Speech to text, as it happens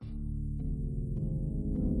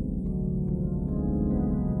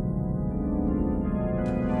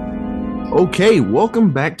Okay,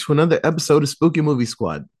 welcome back to another episode of Spooky Movie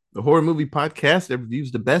Squad, the horror movie podcast that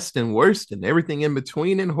reviews the best and worst and everything in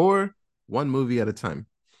between in horror, one movie at a time.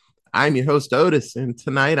 I'm your host, Otis, and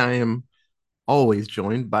tonight I am always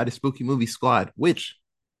joined by the Spooky Movie Squad, which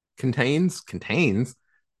contains,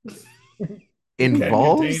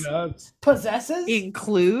 involves, Possesses?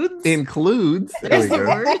 Includes. there we That's the go.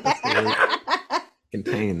 word. That's the word.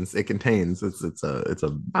 It contains. It's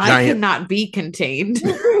a I giant. cannot be contained.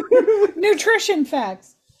 Nutrition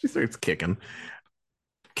facts. She starts kicking.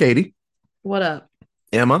 Katie, What up?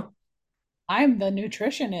 Emma, I'm the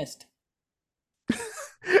nutritionist.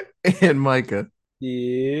 and Micah.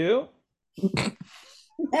 Yeah.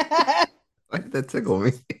 Why did that tickle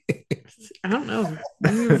me? I don't know.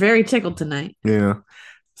 You're very tickled tonight. Yeah.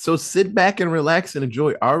 So sit back and relax and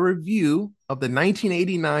enjoy our review of the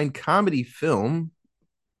 1989 comedy film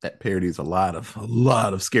that parodies a lot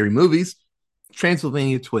of scary movies,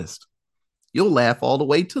 Transylvania Twist. You'll laugh all the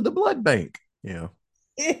way to the blood bank. Yeah.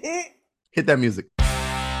 Hit that music.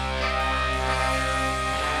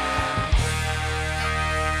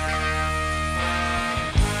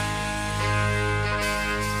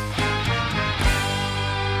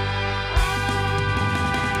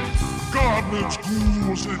 Goblins,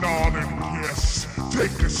 ghouls, and odd guests,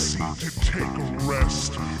 take a seat and take a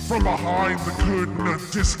rest. From behind the curtain, a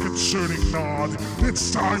disconcerting nod.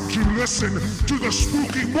 It's time to listen to the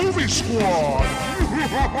Spooky Movie Squad.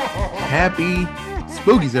 Happy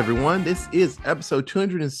Spookies, everyone. This is episode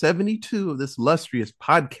 272 of this illustrious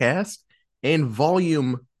podcast and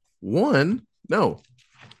volume one. No,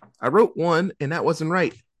 I wrote one and that wasn't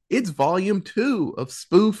right. It's volume 2 of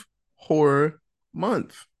Spoof Horror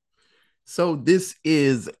Month. So this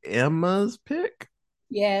is Emma's pick?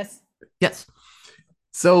 Yes. Yes.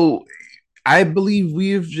 So I believe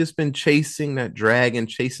we've just been chasing that dragon,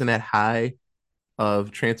 chasing that high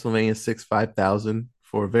of Transylvania 5000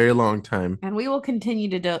 for a very long time. And we will continue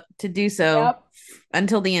to do so Yep.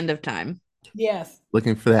 until the end of time. Yes.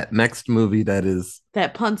 Looking for that next movie that is,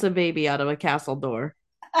 That punts a baby out of a castle door.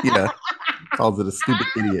 yeah, calls it a stupid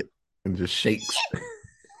idiot and just shakes.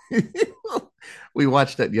 We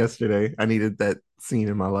watched that yesterday. I needed that scene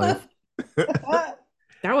in my life.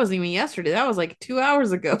 That wasn't even yesterday. That was like 2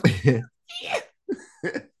 hours ago.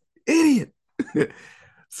 Idiot.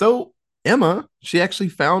 So Emma, she actually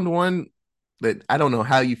found one that I don't know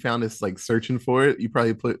how you found this, like searching for it. You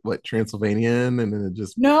probably put what Transylvania in and then it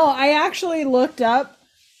just No, I actually looked up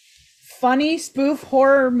funny spoof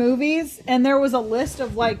horror movies, and there was a list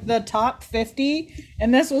of like the top 50,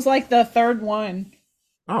 and this was like the third one.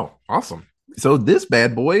 oh, awesome. So this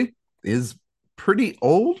bad boy is pretty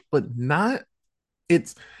old, but not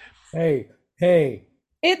it's Hey,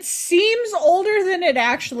 It seems older than it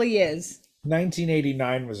actually is.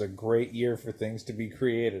 1989 was a great year for things to be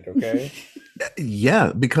created, okay?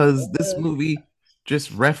 yeah, because this movie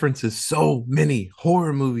just references so many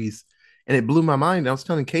horror movies and it blew my mind. I was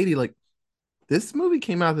telling Katie, like, this movie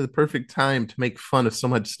came out at the perfect time to make fun of so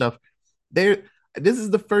much stuff. This is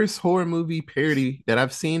the first horror movie parody that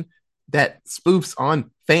I've seen that spoofs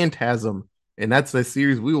on Phantasm, and that's a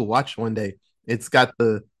series we will watch one day. It's got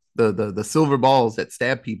the silver balls that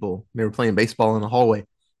stab people. They were playing baseball in the hallway.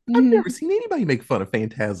 I've never seen anybody make fun of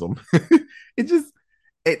Phantasm. it just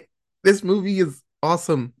it This movie is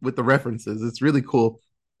awesome with the references. It's really cool.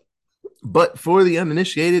 But for the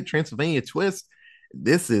uninitiated, Transylvania Twist,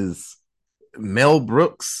 this is Mel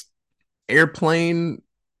Brooks airplane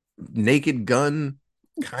naked gun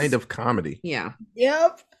kind of comedy. Yeah.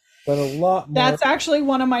 Yep. But a lot more That's actually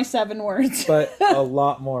one of my 7 words. but a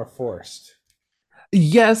lot more forced.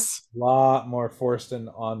 Yes. A lot more forced and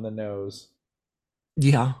on the nose.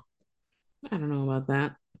 Yeah. I don't know about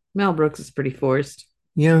that. Mel Brooks is pretty forced.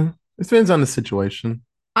 Yeah. It depends on the situation.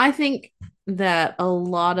 I think that a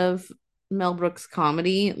lot of Mel Brooks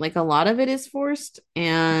comedy, like a lot of it is forced,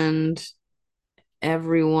 and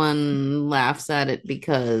everyone laughs at it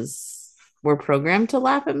because we're programmed to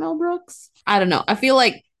laugh at Mel Brooks. I don't know. I feel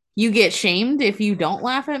like you get shamed if you don't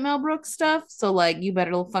laugh at Mel Brooks stuff. So like you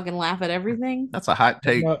better fucking laugh at everything. That's a hot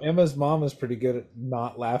take. No, Emma's mom is pretty good at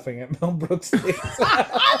not laughing at Mel Brooks things.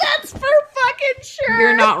 That's for fucking sure.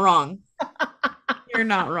 You're not wrong. You're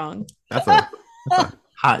not wrong. That's a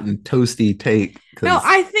hot and toasty take. No,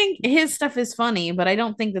 I think his stuff is funny, but I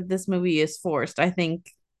don't think that this movie is forced. I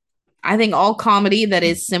think all comedy that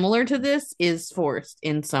is similar to this is forced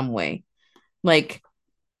in some way. Like,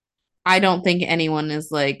 I don't think anyone is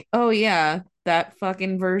like, oh yeah, that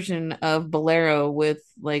fucking version of Bolero with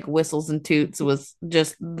like whistles and toots was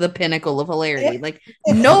just the pinnacle of hilarity. Like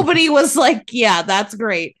nobody was like, yeah, that's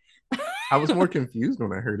great. I was more confused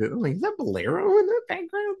when I heard it. I'm like, is that Bolero in the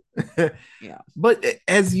background? Yeah. But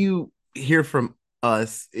as you hear from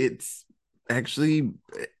us, actually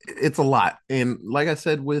it's a lot. And like I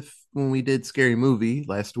said with when we did Scary Movie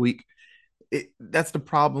last week, that's the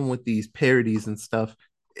problem with these parodies and stuff.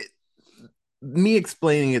 It, Me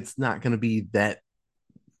explaining it's not going to be that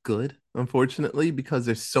good, unfortunately, because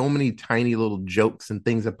there's so many tiny little jokes and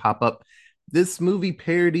things that pop up. This movie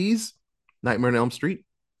parodies Nightmare on Elm Street,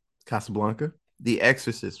 Casablanca, The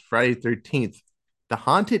Exorcist, Friday the 13th, The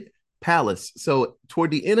Haunted Palace. So, toward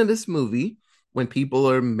the end of this movie, when people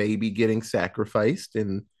are maybe getting sacrificed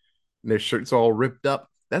and their shirts all ripped up,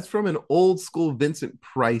 that's from an old school Vincent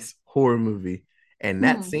Price horror movie. And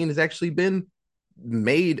that Hmm. scene has actually been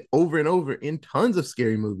made over and over in tons of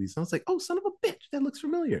scary movies. I was like, oh, son of a bitch, that looks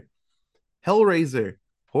familiar. Hellraiser,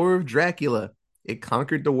 Horror of Dracula, It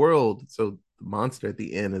Conquered the World. So the monster at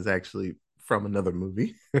the end is actually from another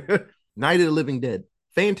movie. Night of the Living Dead,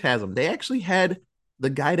 Phantasm. They actually had the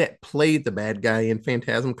guy that played the bad guy in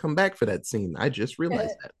Phantasm come back for that scene. I just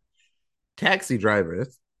realized that. Taxi Driver.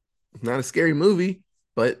 That's not a scary movie,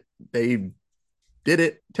 but they did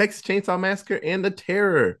it. Texas Chainsaw Massacre and The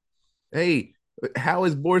Terror. Hey, how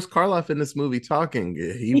is Boris Karloff in this movie talking?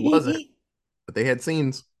 He wasn't, but they had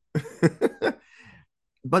scenes.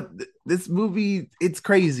 But this movie, it's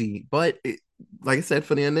crazy. But like I said,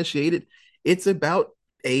 for the uninitiated, it's about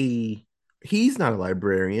a he's not a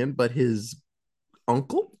librarian, but his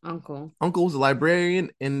uncle Uncle. uncle's a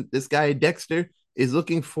librarian, and this guy Dexter is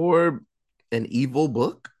looking for an evil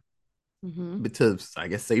book Mm-hmm. to, I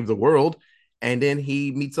guess, save the world. And then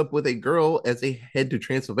he meets up with a girl as they head to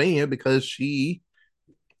Transylvania because she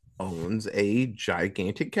owns a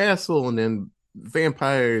gigantic castle, and then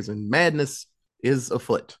vampires and madness is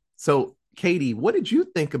afoot. So, Katie, what did you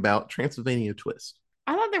think about Transylvania Twist?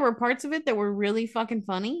 I thought there were parts of it that were really fucking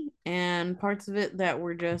funny and parts of it that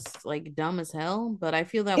were just like dumb as hell. But I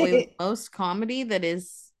feel that way with most comedy that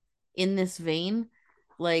is in this vein,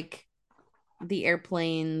 like the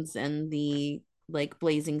airplanes and the like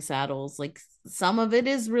Blazing Saddles. Like some of it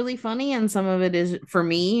is really funny and some of it is, for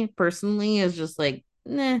me personally, is just like,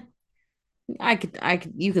 nah,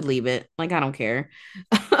 you could leave it. Like, I don't care.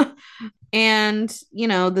 And,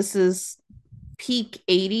 this is peak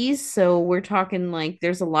 80s, so we're talking like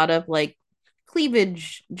there's a lot of like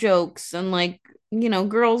cleavage jokes and like,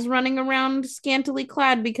 girls running around scantily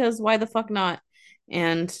clad because why the fuck not?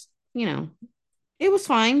 And, you know, it was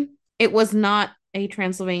fine. It was not a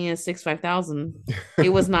Transylvania 65000. It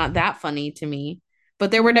was not that funny to me, but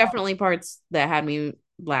there were No, definitely parts that had me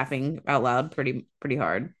laughing out loud pretty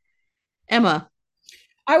hard. Emma.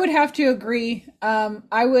 I would have to agree.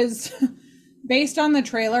 I was based on the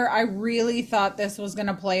trailer, I really thought this was going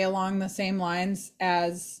to play along the same lines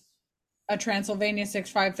as a Transylvania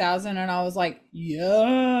 65000, and I was like,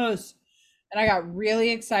 "Yes." And I got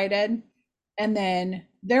really excited. And then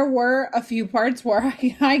there were a few parts where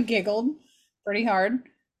I giggled pretty hard.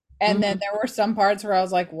 And then Mhm. there were some parts where I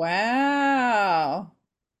was like, "Wow.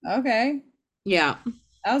 Okay. Yeah.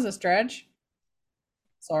 That was a stretch."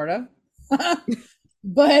 Sort of.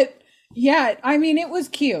 But yeah, I mean, it was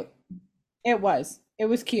cute. It was. It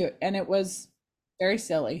was cute and it was very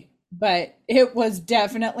silly. But it was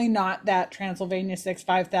definitely not that Transylvania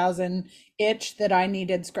 65000 itch that I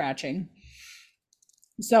needed scratching.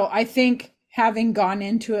 So I think having gone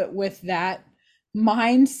into it with that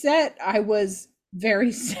mindset, I was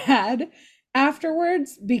very sad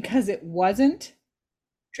afterwards because it wasn't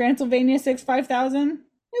Transylvania 65000.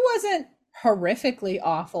 It wasn't horrifically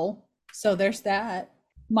awful. So there's that.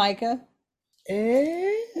 Micah.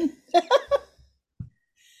 Eh?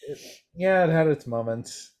 Yeah, it had its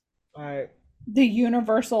moments. I The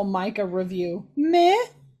universal Micah review. Meh.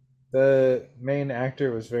 The main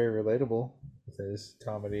actor was very relatable with his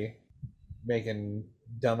comedy, making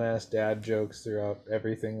dumbass dad jokes throughout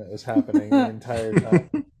everything that was happening the entire time.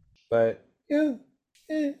 But yeah,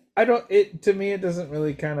 I don't. It to me, it doesn't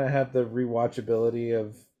really kind of have the rewatchability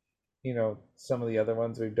of some of the other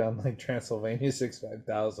ones we've done, like Transylvania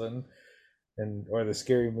 65000 and or the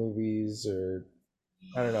scary movies, or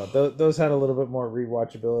I don't know. Those had a little bit more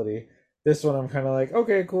rewatchability. This one, I'm kind of like,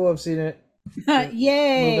 okay, cool, I've seen it.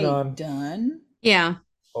 Yay. Moving on. Done. Yeah.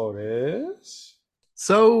 Otis.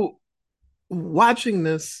 So, watching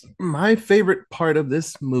this, my favorite part of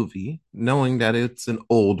this movie, knowing that it's an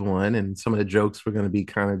old one and some of the jokes were going to be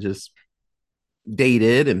kind of just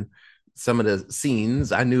dated, and some of the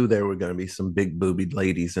scenes, I knew there were going to be some big boobied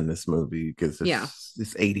ladies in this movie because Yeah.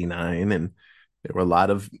 it's 89 and there were a lot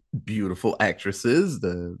of beautiful actresses.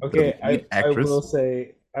 Okay, The lead I actress. will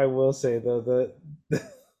say though that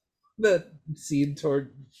the scene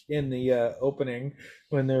toward in the opening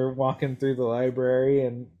when they're walking through the library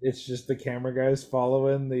and it's just the camera guys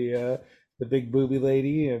following the big booby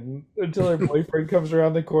lady and until her boyfriend comes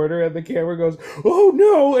around the corner and the camera goes, "Oh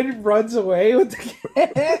no!" and it runs away with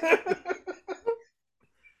the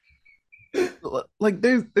Like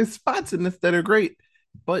there's spots in this that are great,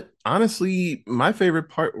 but honestly, my favorite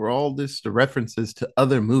part were all just the references to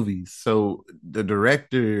other movies. So the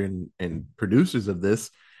director and producers of this,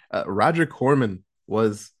 Roger Corman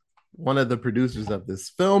was one of the producers of this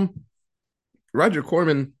film. Roger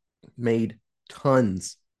Corman made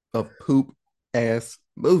tons of poop ass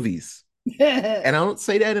movies. And I don't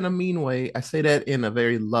say that in a mean way. I say that in a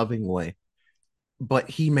very loving way. But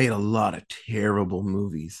he made a lot of terrible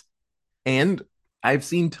movies. And I've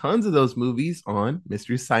seen tons of those movies on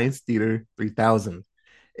Mystery Science Theater 3000.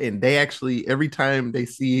 And they actually, every time they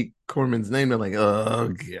see Corman's name, they're like, oh,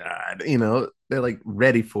 God, they're like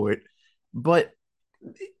ready for it. But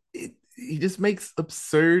he just makes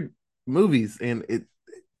absurd movies. And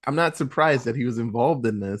I'm not surprised that he was involved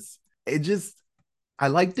in this. I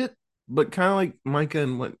liked it, but kind of like Micah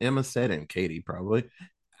and what Emma said, and Katie probably,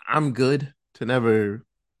 I'm good to never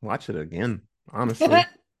watch it again, honestly.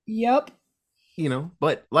 Yep.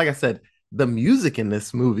 But like I said, the music in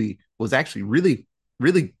this movie was actually really,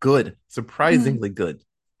 really good, surprisingly good,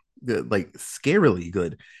 like scarily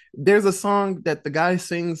good. There's a song that the guy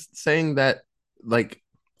sings saying that, like,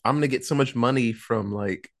 I'm gonna get so much money from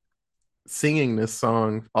like singing this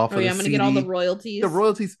song off Oh of yeah, the I'm gonna CD, get all the royalties. the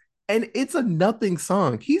royalties, and it's a nothing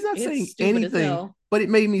song. He's not It's saying stupid as anything, hell. but it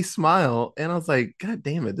made me smile, and I was like, God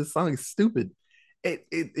damn it, this song is stupid.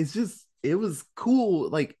 It's just it was cool.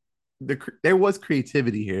 Like there was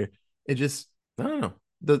creativity here. It just I don't know.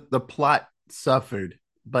 The plot suffered,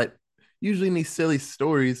 but usually in these silly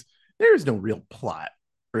stories, there's no real plot.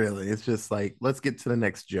 Really, it's just like let's get to the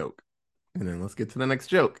next joke, and then let's get to the next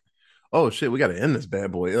joke. Oh shit, we got to end this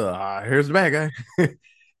bad boy. Here's the bad guy.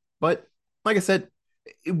 But like I said,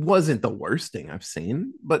 it wasn't the worst thing I've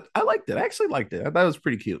seen, but I liked it. I actually liked it. I thought it was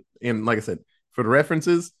pretty cute. And like I said, for the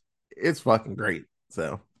references, it's fucking great.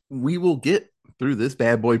 So we will get through this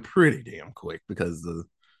bad boy pretty damn quick because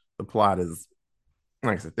the plot is,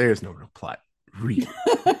 like I said, there's no real plot. Real.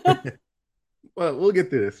 Well, we'll get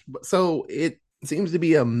through this. So it seems to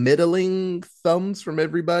be a middling thumbs from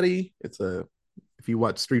everybody. If you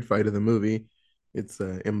watch Street Fighter the movie, it's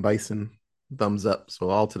M Bison thumbs up. So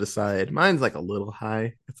all to the side. Mine's like a little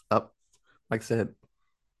high. It's up. Like I said,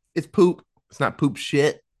 it's poop. It's not poop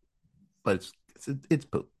shit, but it's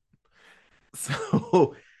poop.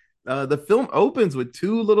 So the film opens with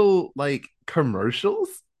two little like commercials,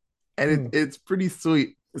 and it's pretty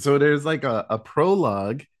sweet. So there's like a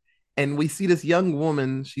prologue, and we see this young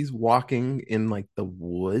woman. She's walking in like the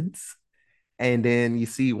woods, and then you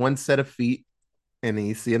see one set of feet, and then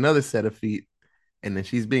you see another set of feet, and then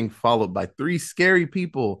she's being followed by three scary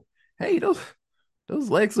people. Hey, those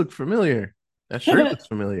legs look familiar. That shirt looks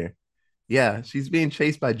familiar. Yeah, she's being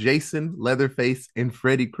chased by Jason, Leatherface, and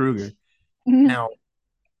Freddy Krueger. Now,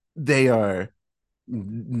 they are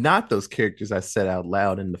not those characters I said out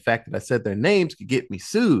loud, and the fact that I said their names could get me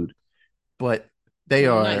sued, but they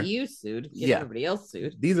Well, are not you sued. Get yeah. everybody else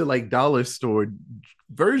sued. These are like dollar store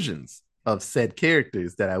versions of said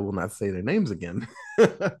characters that I will not say their names again.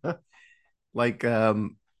 Like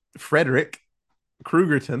Frederick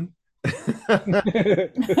Krugerton.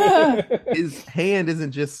 His hand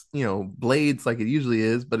isn't just blades like it usually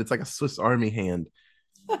is, but it's like a Swiss Army hand.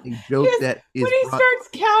 A joke that is when he starts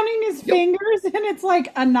counting his fingers and it's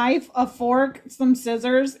like a knife, a fork, some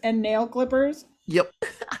scissors, and nail clippers. Yep.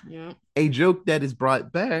 Yeah. A joke that is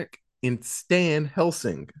brought back in Stan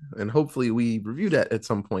Helsing, and hopefully we review that at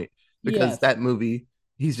some point because that movie,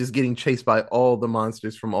 he's just getting chased by all the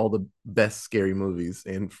monsters from all the best scary movies,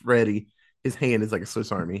 and Freddy, his hand is like a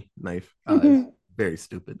Swiss Army knife. Very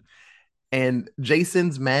stupid. And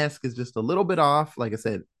Jason's mask is just a little bit off. Like I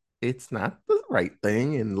said, it's not the right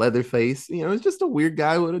thing. And Leatherface, it's just a weird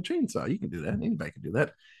guy with a chainsaw. You can do that. Anybody can do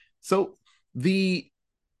that. So the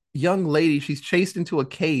young lady, she's chased into a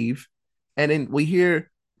cave, and then we hear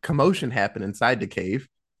commotion happen inside the cave,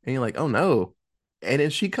 and you're like, oh no. And then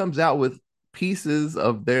she comes out with pieces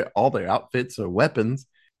of all their outfits or weapons,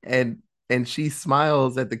 and she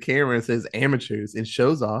smiles at the camera and says amateurs and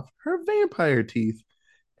shows off her vampire teeth.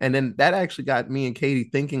 And then that actually got me and Katie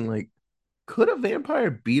thinking, like, could a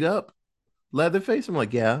vampire beat up Leatherface? I'm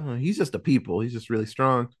like, yeah, he's just a people. He's just really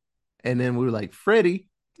strong. And then we were like, Freddy,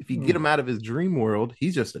 if you get him out of his dream world,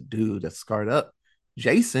 he's just a dude that's scarred up.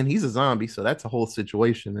 Jason, he's a zombie, so that's a whole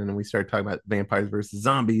situation. And then we started talking about vampires versus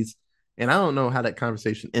zombies. And I don't know how that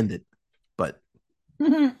conversation ended, but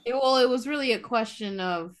It was really a question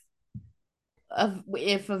of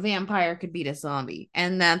if a vampire could beat a zombie,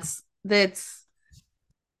 and that's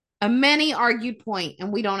a many argued point,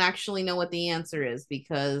 and we don't actually know what the answer is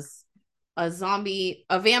because a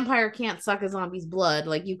vampire can't suck a zombie's blood.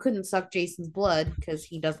 Like you couldn't suck Jason's blood because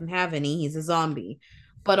he doesn't have any. He's a zombie.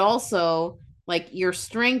 But also, like your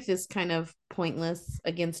strength is kind of pointless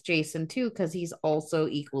against Jason too because he's also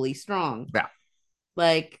equally strong. Yeah.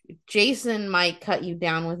 Like Jason might cut you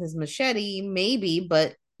down with his machete, maybe,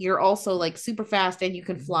 but you're also like super fast and you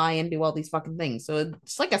can fly and do all these fucking things. So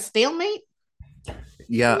it's like a stalemate,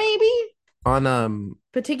 Yeah. maybe. On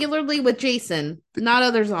Particularly with Jason, not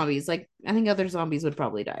other zombies. Like I think other zombies would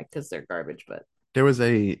probably die because they're garbage. But there was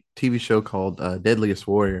a TV show called Deadliest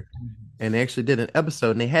Warrior, and they actually did an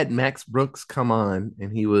episode, and they had Max Brooks come on,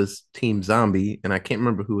 and he was Team Zombie, and I can't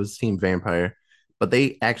remember who was Team Vampire, but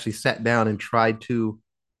they actually sat down and tried to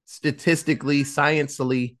statistically,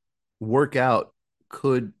 sciencely work out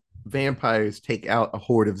could vampires take out a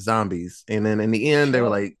horde of zombies, and then in the end, they were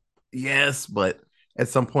like, yes, but at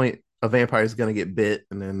some point, a vampire is going to get bit,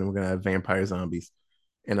 and then we're going to have vampire zombies,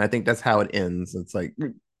 and I think that's how it ends. It's like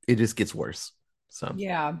it just gets worse. So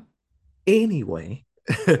Yeah. anyway,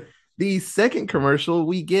 the second commercial,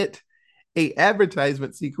 we get a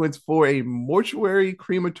advertisement sequence for a mortuary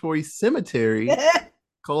crematory cemetery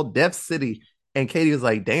called Death City. And Katie was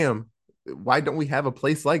like, damn, why don't we have a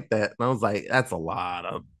place like that? And I was like, that's a lot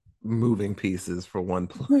of moving pieces for one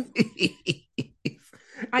place.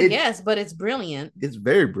 I guess, but it's brilliant. It's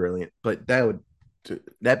very brilliant, but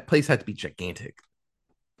that place had to be gigantic.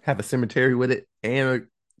 Have a cemetery with it and a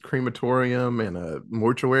crematorium and a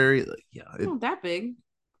mortuary. Like, yeah, Not that big.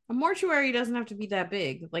 A mortuary doesn't have to be that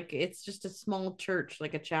big. Like it's just a small church,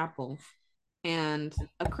 like a chapel. And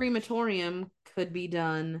a crematorium could be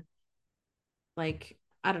done like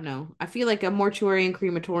I don't know. I feel like a mortuary and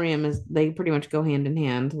crematorium is they pretty much go hand in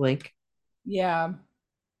hand. Like Yeah.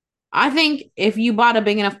 I think if you bought a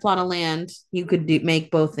big enough plot of land, you could make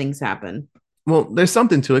both things happen. well, there's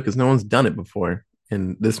something to it because no one's done it before.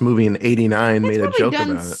 And this movie in '89 made a It's joke probably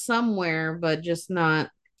done about it. somewhere, but just not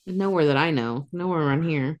nowhere that I know. Nowhere around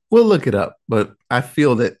here. We'll look it up, but I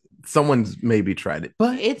feel that someone's maybe tried it.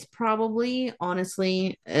 But It's probably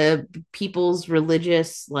honestly people's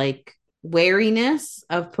religious like wariness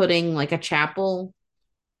of putting like a chapel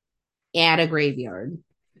at a graveyard.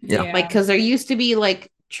 Yeah. Like because there used to be like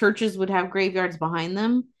churches would have graveyards behind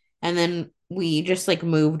them, and then we just like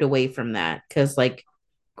moved away from that because like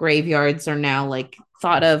graveyards are now like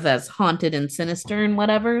thought of as haunted and sinister and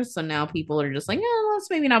whatever. So now people are just like, oh, let's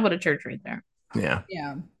maybe not put a church right there. yeah.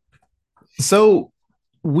 Yeah. So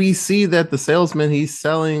we see that the salesman, he's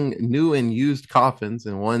selling new and used coffins,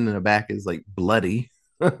 and one in the back is like bloody.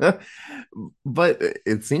 But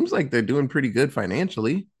it seems like they're doing pretty good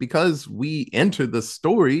financially because we enter the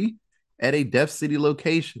story at a Death City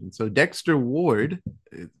location. So Dexter Ward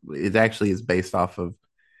is actually is based off of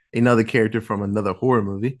another character from another horror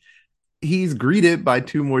movie. He's greeted by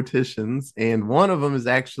two morticians, and one of them is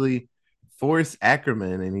actually Forrest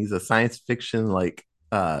Ackerman, and he's a science fiction like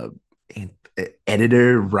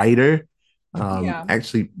editor, writer. Yeah.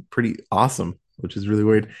 Actually pretty awesome, which is really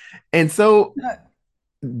weird. And so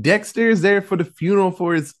Dexter is there for the funeral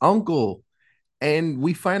for his uncle, and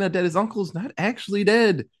we find out that his uncle's not actually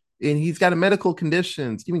dead, and he's got a medical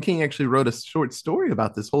condition. Stephen King actually wrote a short story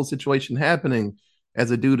about this whole situation happening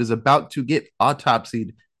as a dude is about to get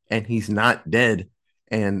autopsied and he's not dead,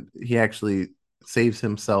 and he actually saves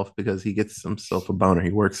himself because he gets himself a boner.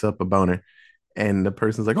 He works up a boner, and the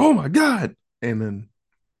person's like, "Oh my god!" and then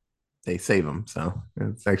they save him. So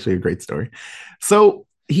it's actually a great story. So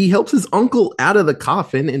he helps his uncle out of the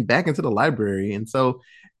coffin and back into the library. And so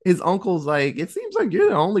his uncle's like, it seems like you're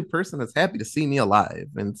the only person that's happy to see me alive.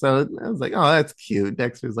 And so I was like, oh, that's cute.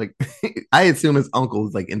 Dexter's like, I assume his uncle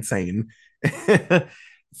is like insane.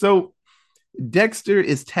 So Dexter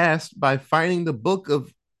is tasked by finding the book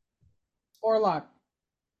of Orlok.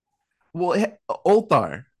 well,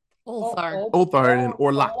 Olthar. Ulthar. Olthar and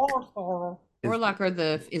Orlok.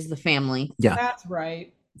 Orlok is the family. Yeah. That's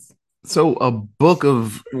right. So a book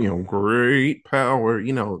of great power.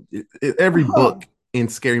 Every book in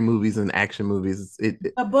scary movies and action movies.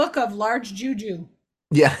 A book of large juju.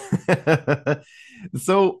 Yeah.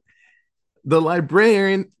 So the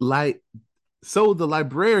librarian,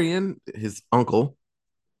 his uncle,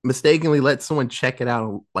 mistakenly let someone check it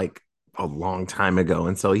out like a long time ago,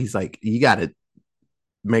 and so he's like, "You got to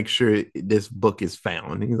make sure this book is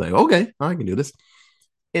found." And he's like, "Okay, I can do this."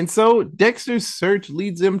 And so Dexter's search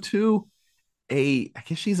leads him to I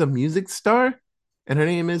guess she's a music star, and her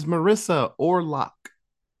name is Marissa Orlock.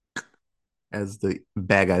 as the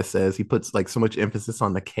bad guy says. He puts like so much emphasis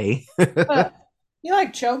on the K. He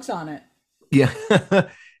like chokes on it. Yeah.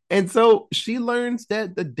 And so she learns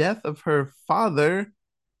that the death of her father,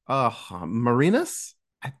 Marinus,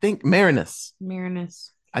 I think Marinus.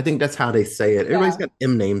 Marinus. I think that's how they say it. Everybody's Yeah. got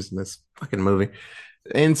M names in this fucking movie.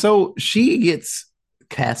 And so she gets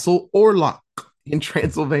Castle Orlok in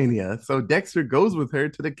Transylvania. So Dexter goes with her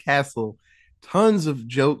to the castle. Tons of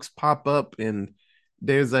jokes pop up, and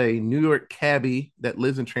there's a New York cabbie that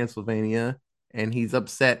lives in Transylvania, and he's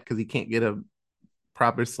upset because he can't get a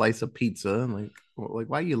proper slice of pizza. And like,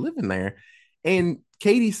 why are you living there? And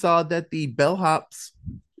Katie saw that the bellhops,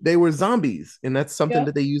 they were zombies, and that's something that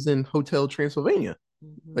Yep. they use in Hotel Transylvania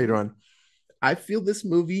later on. I feel this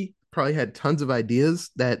movie probably had tons of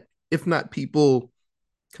ideas that, if not people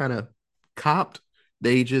kind of copped,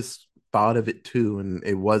 they just thought of it too, and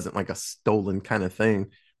it wasn't like a stolen kind of thing.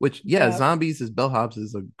 Which, yeah, Yeah. zombies as bellhops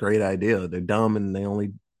is a great idea. They're dumb and they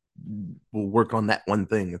only will work on that one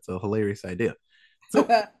thing. It's a hilarious idea. So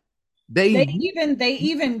They they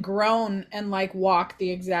even groan and like walk the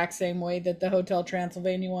exact same way that the Hotel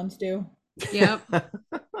Transylvania ones do. Yep.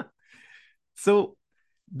 So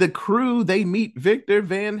the crew, they meet Victor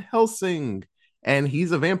Van Helsing, and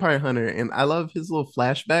he's a vampire hunter. And I love his little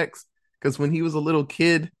flashbacks because when he was a little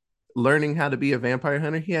kid learning how to be a vampire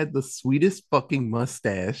hunter, he had the sweetest fucking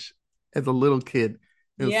mustache as a little kid.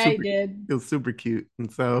 Yeah, he did. It was super cute.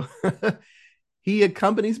 And so he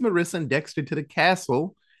accompanies Marissa and Dexter to the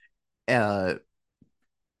castle uh,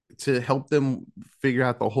 to help them figure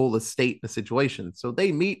out the whole estate and the situation. So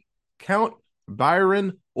they meet Count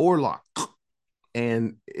Byron Orlok,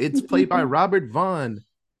 and it's played by Robert Vaughn.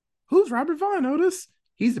 Who's Robert Vaughn, Otis?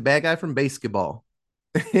 He's the bad guy from Basketball.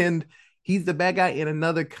 And he's the bad guy in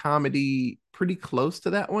another comedy pretty close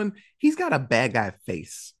to that one. He's got a bad guy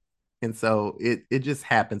face. And so it just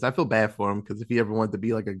happens. I feel bad for him because if he ever wanted to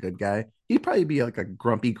be like a good guy, he'd probably be like a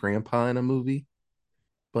grumpy grandpa in a movie.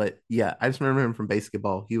 But yeah, I just remember him from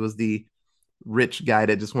Basketball. He was the rich guy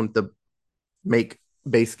that just wanted to make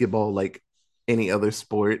basketball like any other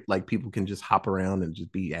sport. Like people can just hop around and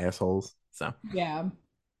just be assholes. Yeah.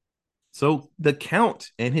 So the Count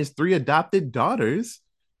and his three adopted daughters,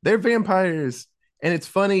 they're vampires. And it's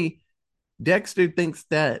funny, Dexter thinks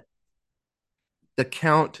that the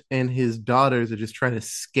Count and his daughters are just trying to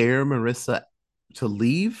scare Marissa to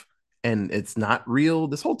leave, and it's not real.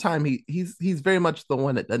 This whole time he's very much the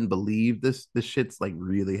one that doesn't believe this shit's like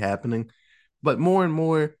really happening. But more and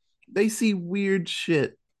more they see weird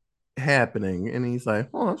shit happening, and he's like,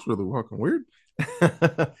 "Oh, that's really fucking weird."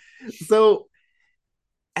 So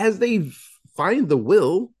as they find the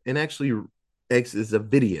will, and actually X is a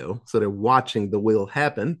video, so they're watching the will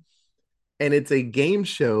happen, and it's a game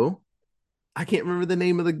show. I can't remember the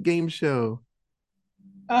name of the game show.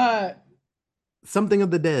 Uh Something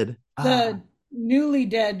of the Dead. the Newly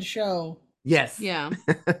Dead show. Yes. Yeah.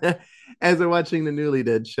 As we're watching the Newly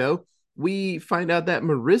Dead show, we find out that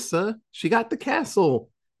Marissa, she got the castle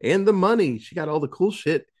and the money. She got all the cool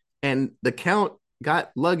shit, and the Count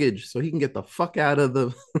got luggage so he can get the fuck out of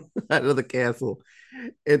the out of the castle.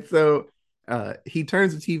 And so he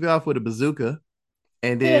turns the TV off with a bazooka,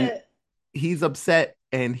 and then he's upset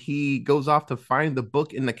and he goes off to find the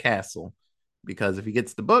book in the castle, because if he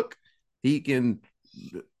gets the book, he can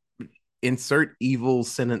insert evil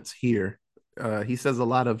sentence here. He says a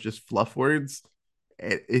lot of just fluff words.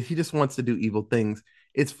 If he just wants to do evil things.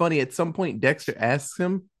 It's funny. At some point, Dexter asks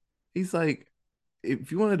him, he's like,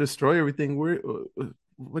 if you want to destroy everything,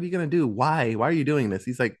 what are you going to do? Why? Why are you doing this?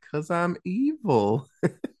 He's like, because I'm evil.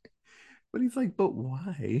 But he's like, but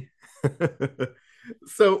why?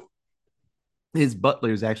 So his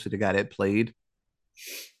butler is actually the guy that played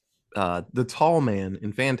the tall man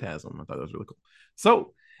in Phantasm. I thought that was really cool.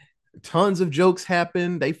 So tons of jokes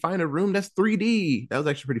happen. They find a room that's 3D. That was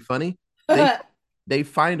actually pretty funny. They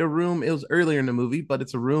find a room. It was earlier in the movie, but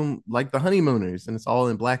it's a room like the Honeymooners, and it's all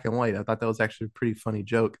in black and white. I thought that was actually a pretty funny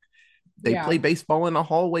joke. They play baseball in the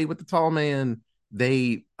hallway with the tall man.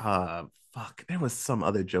 They there was some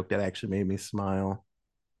other joke that actually made me smile.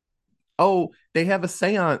 Oh, they have a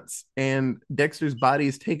seance, and Dexter's body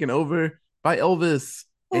is taken over by Elvis.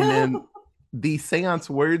 And then the seance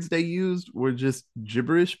words they used were just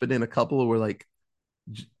gibberish, but then a couple were like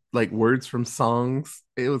words from songs.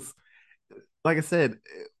 It was, like I said,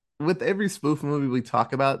 with every spoof movie we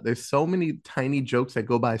talk about, there's so many tiny jokes that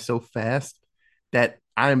go by so fast that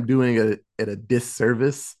I'm doing it at a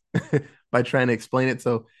disservice by trying to explain it.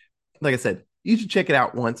 So, like I said, you should check it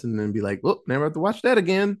out once and then be like, well, never have to watch that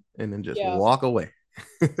again, and then just walk away.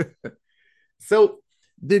 So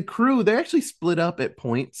the crew, they're actually split up at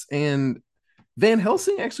points, and Van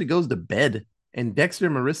Helsing actually goes to bed, and Dexter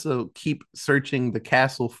and Marissa keep searching the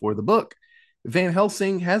castle for the book. Van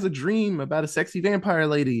Helsing has a dream about a sexy vampire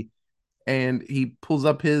lady, and he pulls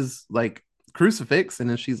up his like crucifix, and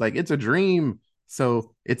then she's like, "It's a dream,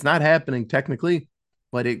 so it's not happening technically,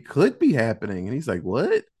 but it could be happening." And he's like,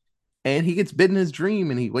 "What?" And he gets bit in his dream,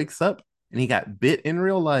 and he wakes up, and he got bit in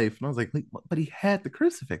real life. And I was like, "But he had the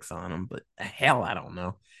crucifix on him." But hell, I don't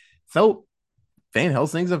know. So Van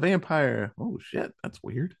Helsing's a vampire. Oh shit, that's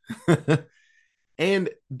weird. And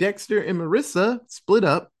Dexter and Marissa split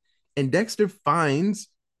up, and Dexter finds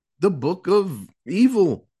the book of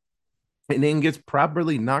evil and then gets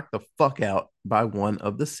properly knocked the fuck out by one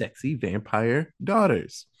of the sexy vampire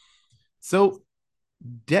daughters. So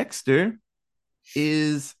Dexter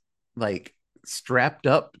is like strapped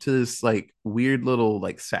up to this like weird little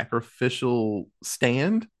like sacrificial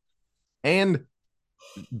stand, and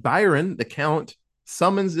Byron, the Count,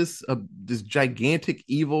 summons this gigantic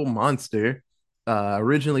evil monster,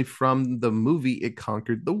 originally from the movie It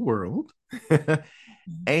Conquered the World.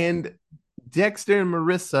 And Dexter and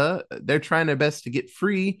Marissa, they're trying their best to get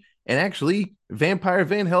free. And actually, Vampire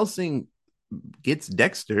Van Helsing gets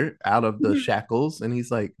Dexter out of the shackles. And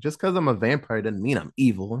he's like, just because I'm a vampire doesn't mean I'm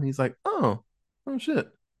evil. And he's like, oh shit.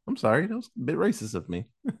 I'm sorry. That was a bit racist of me.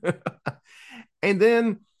 And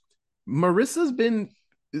then Marissa's been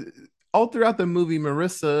all throughout the movie,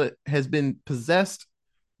 Marissa has been possessed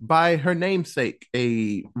by her namesake,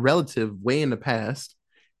 a relative way in the past.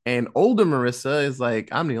 And older Marissa is like,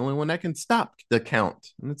 I'm the only one that can stop the Count.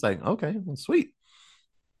 And it's like, okay, well, sweet.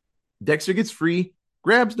 Dexter gets free,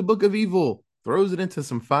 grabs the Book of Evil, throws it into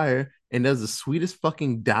some fire, and does the sweetest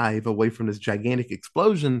fucking dive away from this gigantic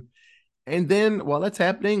explosion. And then while that's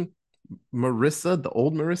happening, Marissa, the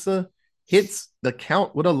old Marissa, hits the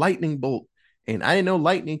Count with a lightning bolt. And I didn't know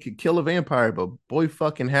lightning could kill a vampire, but boy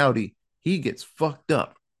fucking howdy, he gets fucked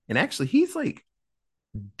up. And actually, he's like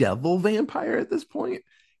devil vampire at this point,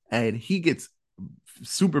 and he gets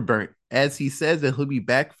super burnt as he says that he'll be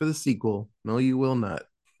back for the sequel. No, you will not.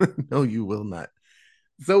 No, you will not.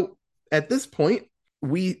 So at this point,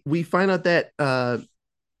 we find out that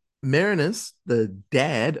Marinus, the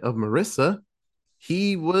dad of Marissa,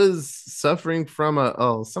 he was suffering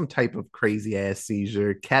from some type of crazy ass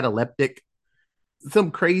seizure, cataleptic,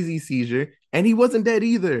 some crazy seizure, and he wasn't dead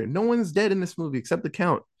either. No one's dead in this movie except the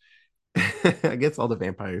Count. I guess all the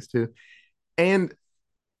vampires too. And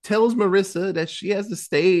tells Marissa that she has to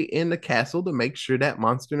stay in the castle to make sure that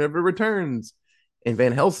monster never returns. And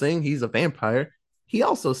Van Helsing, he's a vampire. He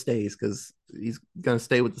also stays because he's gonna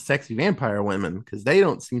stay with the sexy vampire women because they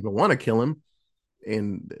don't seem to want to kill him,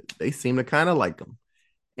 and they seem to kind of like him.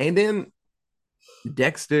 And then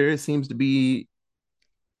Dexter seems to be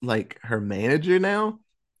like her manager now,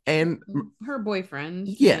 and her boyfriend,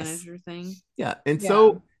 yes, manager thing. Yeah, and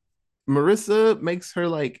so Marissa makes her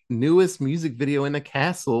like newest music video in the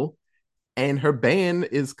castle, and her band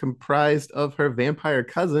is comprised of her vampire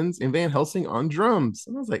cousins and Van Helsing on drums.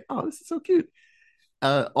 And I was like, oh, this is so cute.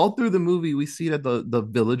 All through the movie, we see that the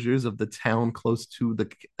villagers of the town close to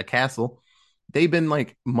the castle, they've been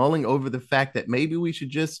like mulling over the fact that maybe we should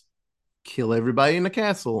just kill everybody in the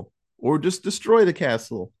castle, or just destroy the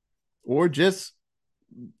castle, or just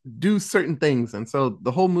do certain things. And so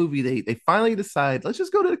the whole movie, they finally decide, let's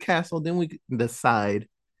just go to the castle, then we can decide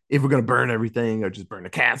if we're going to burn everything or just burn the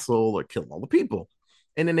castle or kill all the people.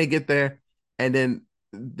 And then they get there, and then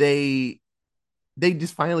they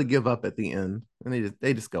just finally give up at the end, and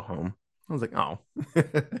they just go home. I was like, oh.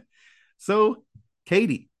 So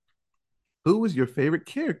Katie, who was your favorite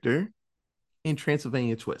character in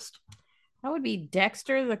Transylvania Twist? That would be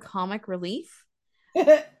Dexter, the comic relief.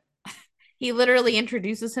 He literally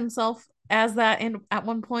introduces himself as that at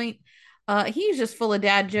one point. He's just full of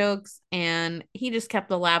dad jokes, and he just kept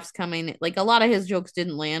the laughs coming. Like, a lot of his jokes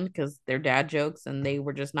didn't land because they're dad jokes and they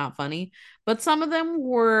were just not funny. But some of them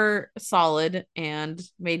were solid and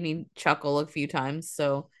made me chuckle a few times.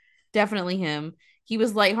 So definitely him. He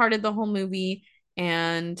was lighthearted the whole movie,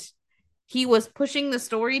 and he was pushing the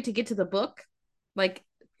story to get to the book. Like,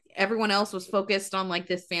 everyone else was focused on like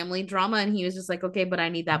this family drama, and he was just like, okay, but I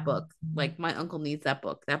need that book. Like, my uncle needs that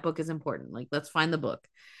book. That book is important. Like, let's find the book.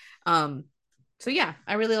 So yeah,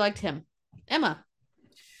 I really liked him. Emma.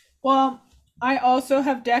 Well, I also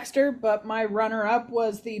have Dexter, but my runner up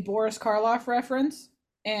was the Boris Karloff reference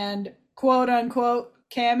and quote unquote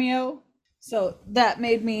cameo. So that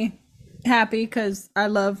made me happy because I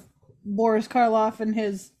love Boris Karloff and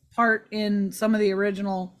his part in some of the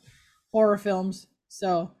original horror films.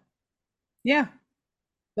 So yeah,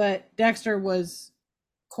 but Dexter was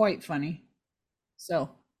quite funny. So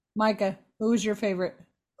Micah, who was your favorite?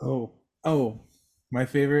 Oh, My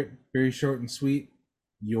favorite, very short and sweet.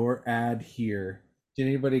 Your ad here. Did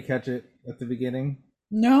anybody catch it at the beginning?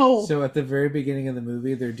 No. So at the very beginning of the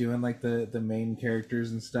movie, they're doing like the main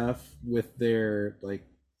characters and stuff with their like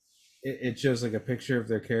it shows like a picture of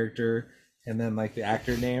their character and then like the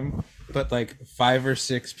actor name, but like 5 or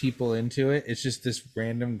 6 people into it, it's just this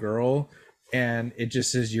random girl, and it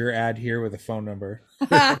just says your ad here with a phone number.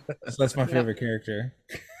 So that's my favorite character.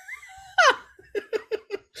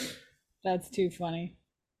 That's too funny.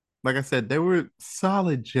 Like I said, there were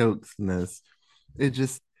solid jokes in this. It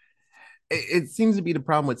just it seems to be the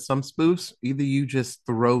problem with some spoofs. Either you just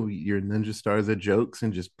throw your ninja stars at jokes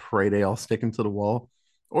and just pray they all stick into the wall,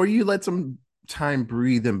 or you let some time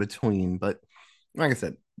breathe in between. But like I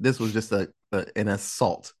said, this was just an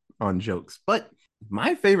assault on jokes. But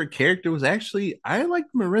my favorite character was actually I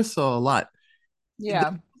liked Marissa a lot.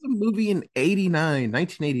 Yeah. This was a movie in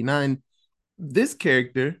 1989. This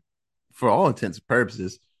character, for all intents and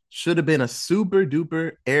purposes, should have been a super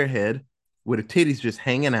duper airhead with her titties just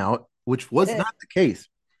hanging out, which was not the case.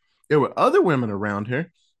 There were other women around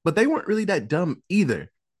her, but they weren't really that dumb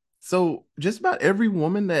either. So just about every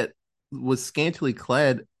woman that was scantily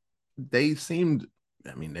clad, they seemed,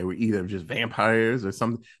 I mean, they were either just vampires or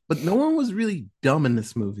something, but no one was really dumb in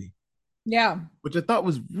this movie, Yeah. which I thought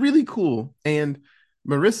was really cool. And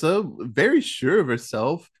Marissa, very sure of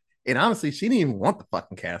herself. And honestly, she didn't even want the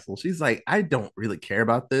fucking castle. She's like, I don't really care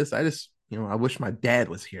about this. I just, I wish my dad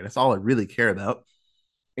was here. That's all I really care about.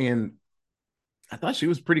 And I thought she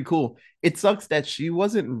was pretty cool. It sucks that she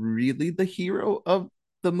wasn't really the hero of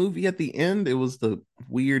the movie at the end. It was the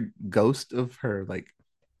weird ghost of her like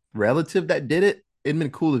relative that did it. It'd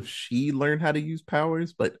been cool if she learned how to use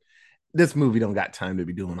powers, but this movie don't got time to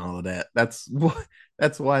be doing all of that. That's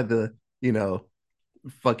why the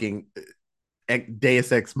fucking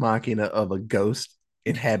Deus Ex Machina of a ghost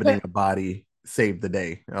inhabiting a body saved the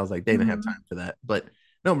day. I was like, they didn't have time for that. But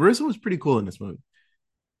no, Marissa was pretty cool in this movie.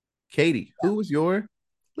 Katie, who was your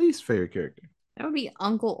least favorite character? That would be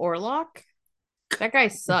Uncle Orlok. That guy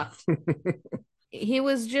sucked. He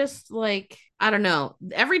was just like, I don't know.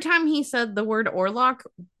 Every time he said the word Orlok,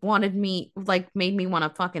 made me want to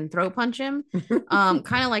fucking throat punch him. Kind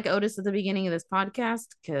of like Otis at the beginning of this podcast,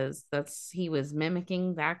 because he was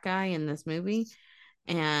mimicking that guy in this movie.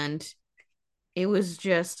 And it was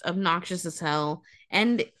just obnoxious as hell.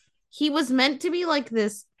 And he was meant to be like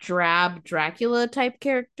this drab Dracula type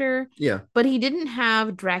character. Yeah. But he didn't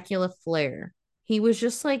have Dracula flair. He was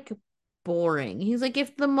just like boring. He's like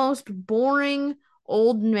if the most boring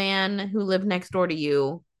old man who lived next door to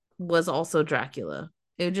you was also Dracula.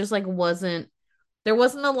 It just like there wasn't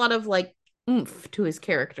a lot of like oomph to his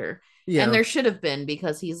character. Yeah. And there should have been,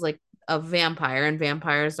 because he's like a vampire, and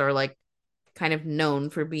vampires are like kind of known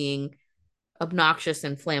for being obnoxious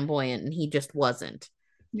and flamboyant, and he just wasn't.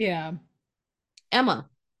 Yeah. Emma.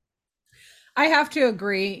 I have to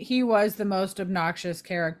agree. He was the most obnoxious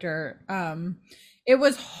character. It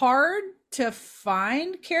was hard to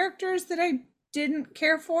find characters that I didn't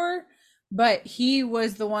care for, but he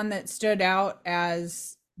was the one that stood out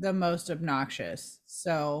as the most obnoxious.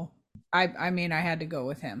 So I mean, I had to go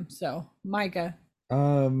with him. So Micah.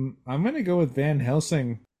 I'm gonna go with Van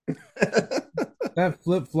Helsing. That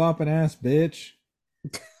flip flopping ass bitch.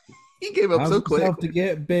 He gave up so quick. To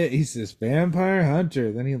get bit. He's this vampire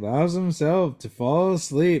hunter. Then he allows himself to fall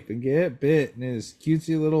asleep and get bit in his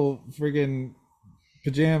cutesy little friggin'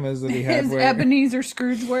 pajamas that he had. His Ebenezer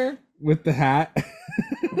Scrooge wear with the hat.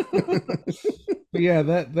 Yeah,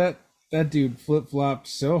 that dude flip flopped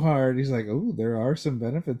so hard. He's like, oh, there are some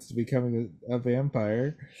benefits to becoming a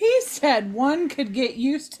vampire. He said one could get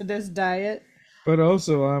used to this diet, but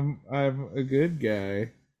also I'm a good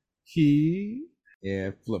guy.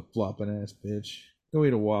 Flip flopping ass bitch. Go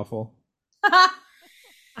eat a waffle.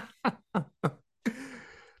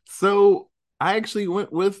 So I actually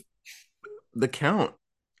went with the Count,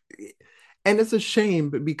 and it's a shame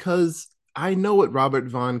because I know what Robert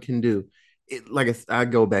Vaughn can do. I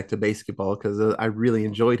go back to basketball because I really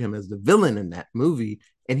enjoyed him as the villain in that movie,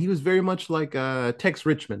 and he was very much like Tex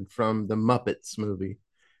Richmond from the Muppets movie,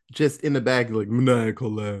 just in the back like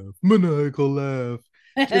maniacal laugh,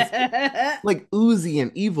 just like oozy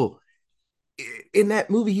and evil. In that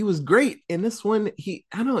movie, he was great. In this one, I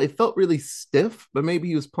don't know, it felt really stiff, but maybe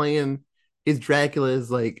he was playing his Dracula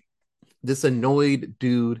as like this annoyed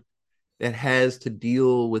dude that has to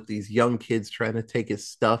deal with these young kids trying to take his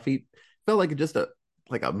stuff. He felt like just a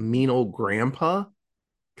mean old grandpa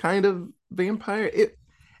kind of vampire. It,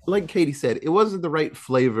 like Katie said, it wasn't the right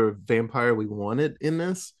flavor of vampire we wanted in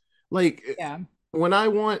this. Like, yeah. When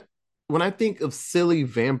I think of silly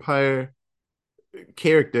vampire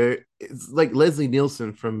character, it's like Leslie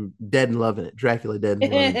Nielsen from Dead and Loving It, Dracula Dead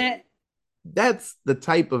and Loving It. That's the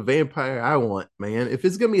type of vampire I want, man. If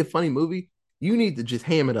it's gonna be a funny movie, you need to just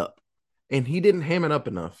ham it up. And he didn't ham it up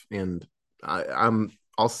enough. And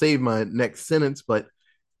I'll save my next sentence, but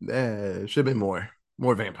should have been more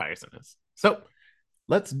vampires in this. So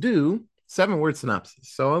let's do 7-word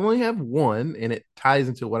synopsis. So I only have one, and it ties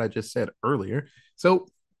into what I just said earlier. So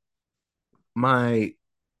my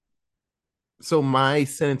my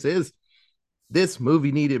sentence is this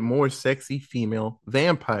movie needed more sexy female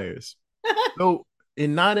vampires. So,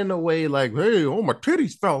 and not in a way like, hey, oh, my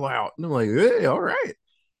titties fell out. And I'm like, hey, all right.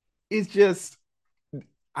 It's just,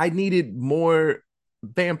 I needed more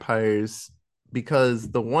vampires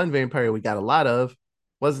because the one vampire we got a lot of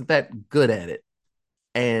wasn't that good at it.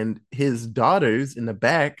 And his daughters in the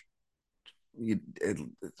back,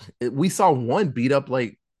 we saw one beat up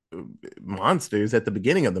like monsters at the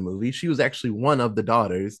beginning of the movie. She was actually one of the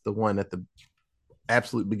daughters, the one at the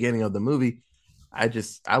absolute beginning of the movie.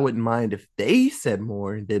 I wouldn't mind if they said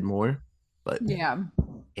more and did more, but Yeah.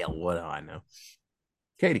 hell, what do I know?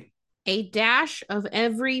 Katie. A dash of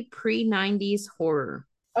every pre-90s horror.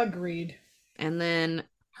 Agreed. And then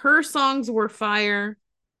her songs were fire,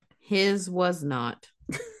 his was not.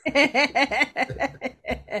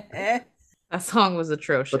 It That song was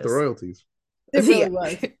atrocious. But the royalties. really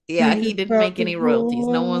was. Yeah, he didn't make any royalties.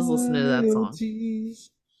 No one's listening to that song.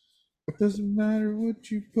 Royalties. Doesn't matter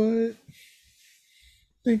what you put.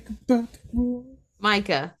 Think about the rule.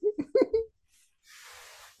 Micah.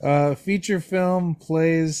 Feature film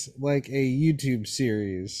plays like a YouTube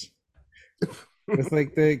series with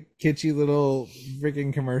like the kitschy little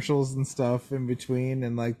freaking commercials and stuff in between,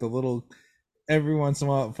 and like the little every once in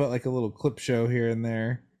a while it felt like a little clip show here and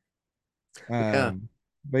there. Yeah.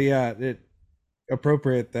 But yeah, it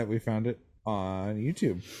appropriate that we found it on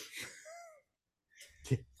YouTube.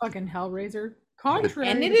 Fucking Hellraiser. Contrary.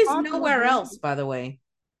 And it to is popular nowhere belief. else, by the way.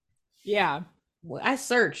 Yeah. I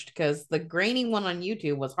searched because the grainy one on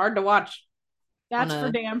YouTube was hard to watch. That's On for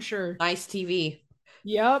a damn sure. Nice TV.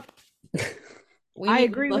 Yep. I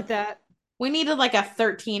agree with that. We needed like a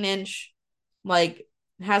 13-inch, like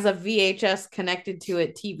has a VHS connected to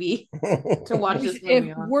it TV to watch this movie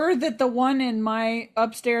If on. were that the one in my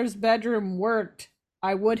upstairs bedroom worked,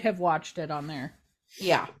 I would have watched it on there.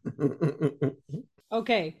 Yeah.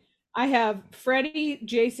 Okay. I have Freddy,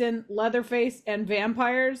 Jason, Leatherface, and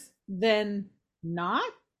vampires. Then not?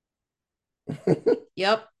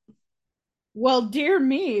 Yep. Well, dear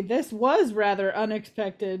me, this was rather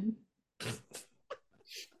unexpected.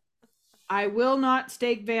 I will not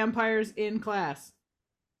stake vampires in class.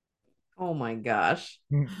 Oh my gosh.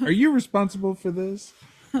 Are you responsible for this?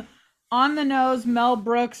 On the nose, Mel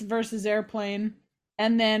Brooks versus Airplane.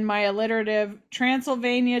 And then my alliterative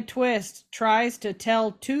Transylvania twist tries to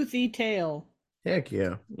tell toothy tale. Heck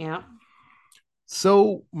yeah. Yeah.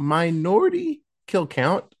 So minority kill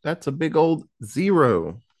count, that's a big old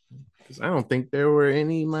 0. Because I don't think there were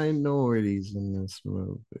any minorities in this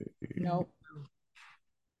movie. Nope.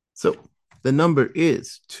 So the number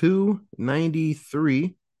is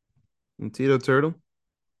 293 and Tito Turtle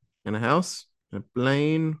in a house and a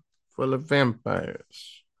plane full of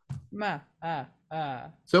vampires.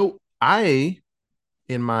 So I,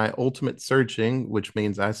 in my ultimate searching, which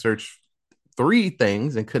means I searched 3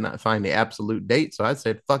 things and could not find the absolute date. So I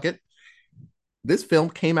said, fuck it. This film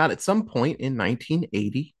came out at some point in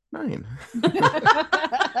 1989.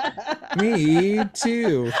 Me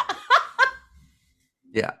too.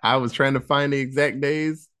 Yeah, I was trying to find the exact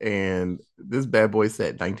days, and this bad boy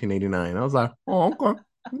said 1989. I was like, oh, okay.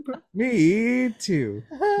 Me too.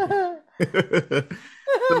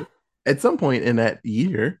 So, at some point in that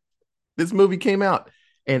year, this movie came out,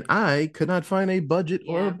 and I could not find a budget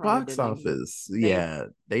or Yeah, a probably box didn't. office. Yeah,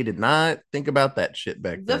 they did not think about that shit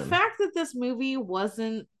back The then. fact that this movie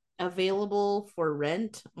wasn't available for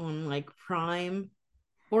rent on like Prime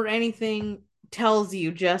or anything tells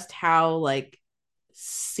you just how like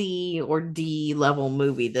C or D level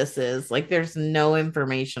movie this is. Like there's no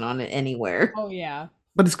information on it anywhere. Oh, yeah.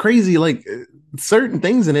 But it's crazy, like certain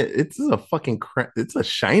things in it, it's a fucking it's a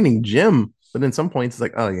shining gem. But then some points, it's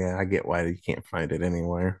like, oh yeah, I get why you can't find it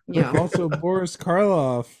anywhere. Yeah. Also, Boris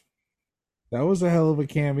Karloff. That was a hell of a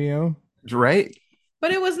cameo. Right?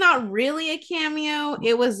 But it was not really a cameo.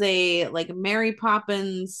 It was a like Mary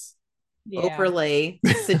Poppins Yeah. overlay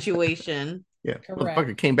situation. Yeah. Correct.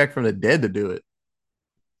 Motherfucker came back from the dead to do it.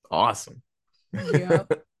 Awesome.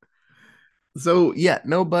 Yep. So yeah,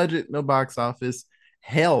 no budget, no box office.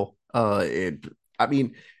 Hell, I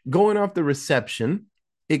mean, going off the reception,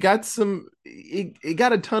 it got it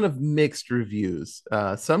got a ton of mixed reviews.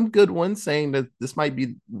 Some good ones saying that this might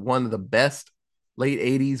be one of the best late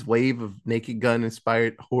 80s wave of Naked Gun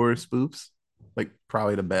inspired horror spoofs, like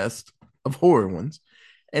probably the best of horror ones.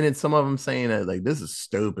 And then some of them saying that like this is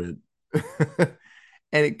stupid.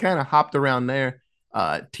 And it kind of hopped around there.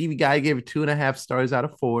 TV Guide gave it 2.5 stars out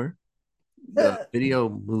of 4. The Video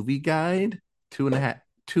Movie Guide,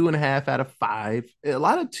 2.5 out of 5. A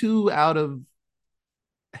lot of 2 out of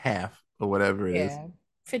half or whatever it is. Yeah.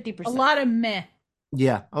 50%. A lot of meh.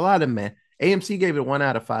 Yeah, a lot of meh. AMC gave it 1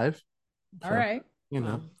 out of 5. All right. You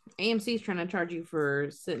know, AMC is trying to charge you for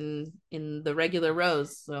sitting in the regular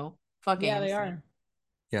rows, so fuck Yeah, AMC. they are.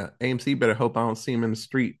 yeah, AMC better hope I don't see him in the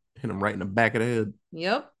street, hit him right in the back of the head.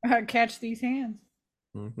 Yep. Catch these hands.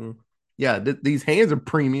 Yeah, these hands are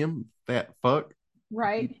premium. Fat fuck.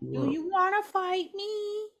 Right. Do you want to fight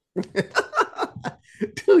me?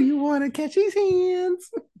 Do you want to catch these hands?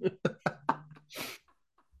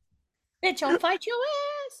 Bitch, I'll fight your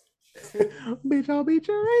ass. Bitch, I'll beat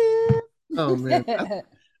your ass. Oh man,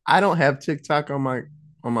 I don't have TikTok on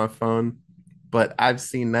my phone, but I've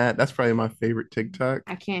seen that. That's probably my favorite TikTok.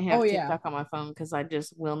 I can't have Oh, yeah. TikTok on my phone because I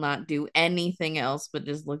just will not do anything else but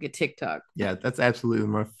just look at TikTok. Yeah, that's absolutely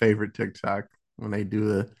my favorite TikTok when they do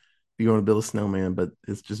the "You Want to Build a Snowman," but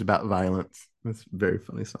it's just about violence. It's a very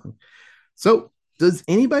funny song. So, does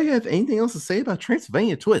anybody have anything else to say about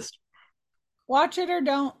Transylvania Twist? Watch it or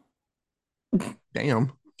don't.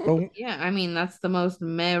 Damn. Oh, Yeah, I mean that's the most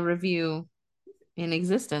meh review in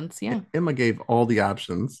existence. Yeah. Emma gave all the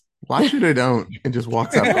options. Watch it or don't, and just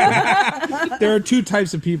walks out. there are two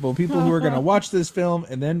types of people: people who are going to watch this film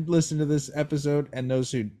and then listen to this episode, and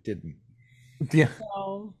those who didn't. Yeah,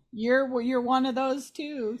 So you're one of those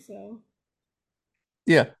too. So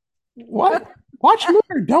yeah. What? Watch it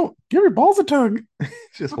or don't. Give your balls a tug.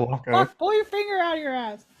 Just walk out. pull your finger out of your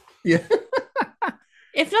ass. Yeah.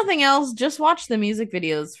 If nothing else, just watch the music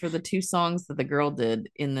videos for the 2 songs that the girl did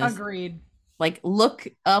in this. Agreed. Like look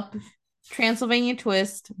up Transylvania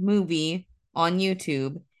Twist movie on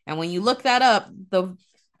YouTube, and when you look that up, the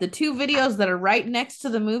 2 videos that are right next to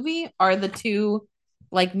the movie are the 2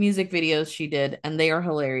 like music videos she did, and they are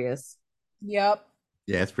hilarious. Yep.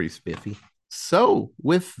 Yeah, it's pretty spiffy. So,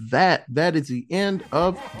 with that, that is the end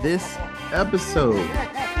of this episode.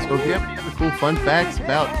 So, if you have any other cool fun facts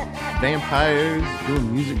about vampires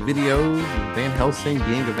doing music videos and Van Helsing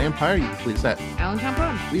being a vampire, you can tweet us at Allentown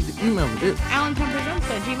Presents. leave the email with this.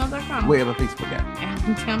 AllentownPresents@gmail.com. Way up on Facebook at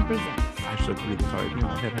Allentown Presents. I shook really hard.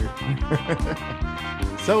 My head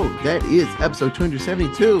hurt. So that is episode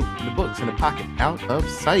 272. In the books in the pocket, out of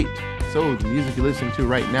sight. So the music you're listening to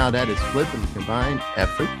right now, that is Flip and the Combined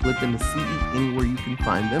Effort. Flip and the CE anywhere you can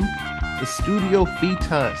find them. The Studio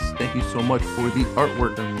Fetus. Thank you so much for the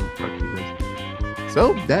artwork.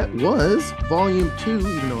 So that was volume 2,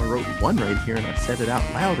 even though I wrote 1 right here and I said it out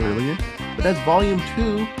loud earlier. But that's volume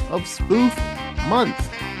 2 of Spoof Month.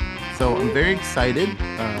 So I'm very excited.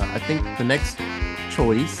 I think the next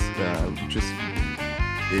choice just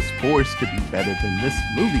is forced to be better than this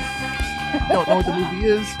movie. I don't know what the movie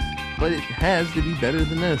is, but it has to be better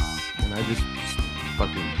than this. And I just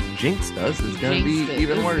fucking jinxed us. It's gonna be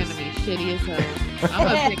even worse. It's gonna be shitty as hell. I'm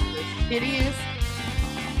gonna pick the shittiest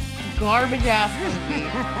garbage ass movie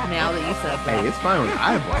now that you said that. Hey, it's fine when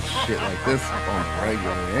I watch shit like this on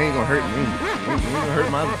regular. It ain't gonna hurt me. It ain't gonna hurt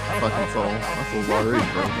my fucking soul. My soul's already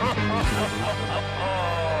broken.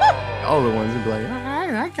 All the ones would be like,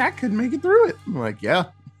 I couldn't make it through it. I'm like, yeah.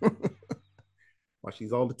 Watch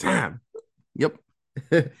these all the time. Yep.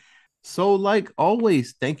 So, like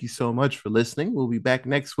always, thank you so much for listening. We'll be back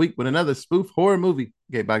next week with another spoof horror movie.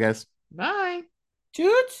 Okay, bye, guys. Bye.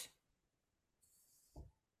 Toots.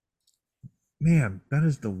 Man, that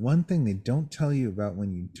is the one thing they don't tell you about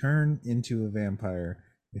when you turn into a vampire.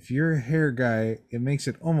 If you're a hair guy, it makes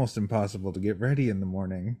it almost impossible to get ready in the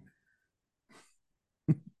morning.